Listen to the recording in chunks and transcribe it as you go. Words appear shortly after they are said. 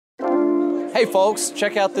Hey folks,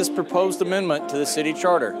 check out this proposed amendment to the city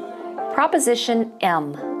charter. Proposition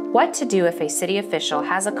M. What to do if a city official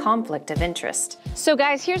has a conflict of interest. So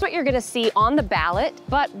guys, here's what you're gonna see on the ballot,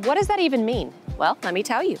 but what does that even mean? Well, let me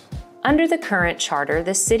tell you. Under the current charter,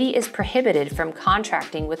 the city is prohibited from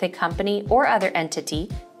contracting with a company or other entity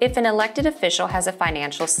if an elected official has a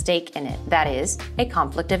financial stake in it, that is, a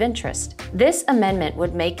conflict of interest. This amendment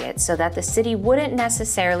would make it so that the city wouldn't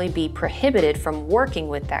necessarily be prohibited from working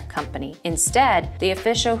with that company. Instead, the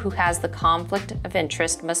official who has the conflict of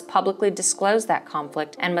interest must publicly disclose that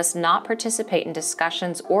conflict and must not participate in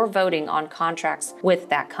discussions or voting on contracts with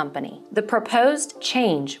that company. The proposed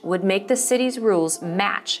change would make the city's rules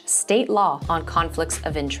match state law on conflicts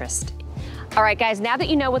of interest. All right, guys, now that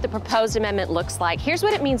you know what the proposed amendment looks like, here's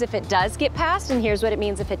what it means if it does get passed, and here's what it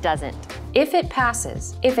means if it doesn't. If it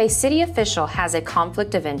passes, if a city official has a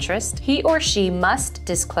conflict of interest, he or she must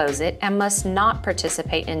disclose it and must not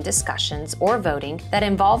participate in discussions or voting that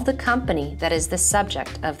involve the company that is the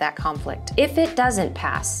subject of that conflict. If it doesn't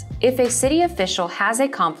pass, if a city official has a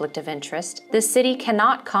conflict of interest, the city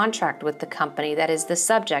cannot contract with the company that is the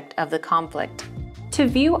subject of the conflict. To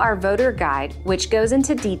view our voter guide, which goes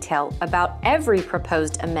into detail about every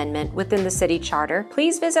proposed amendment within the city charter,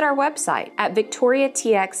 please visit our website at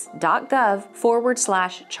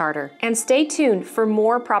victoriatx.gov/charter. And stay tuned for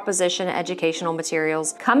more proposition educational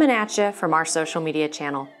materials coming at you from our social media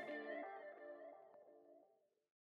channel.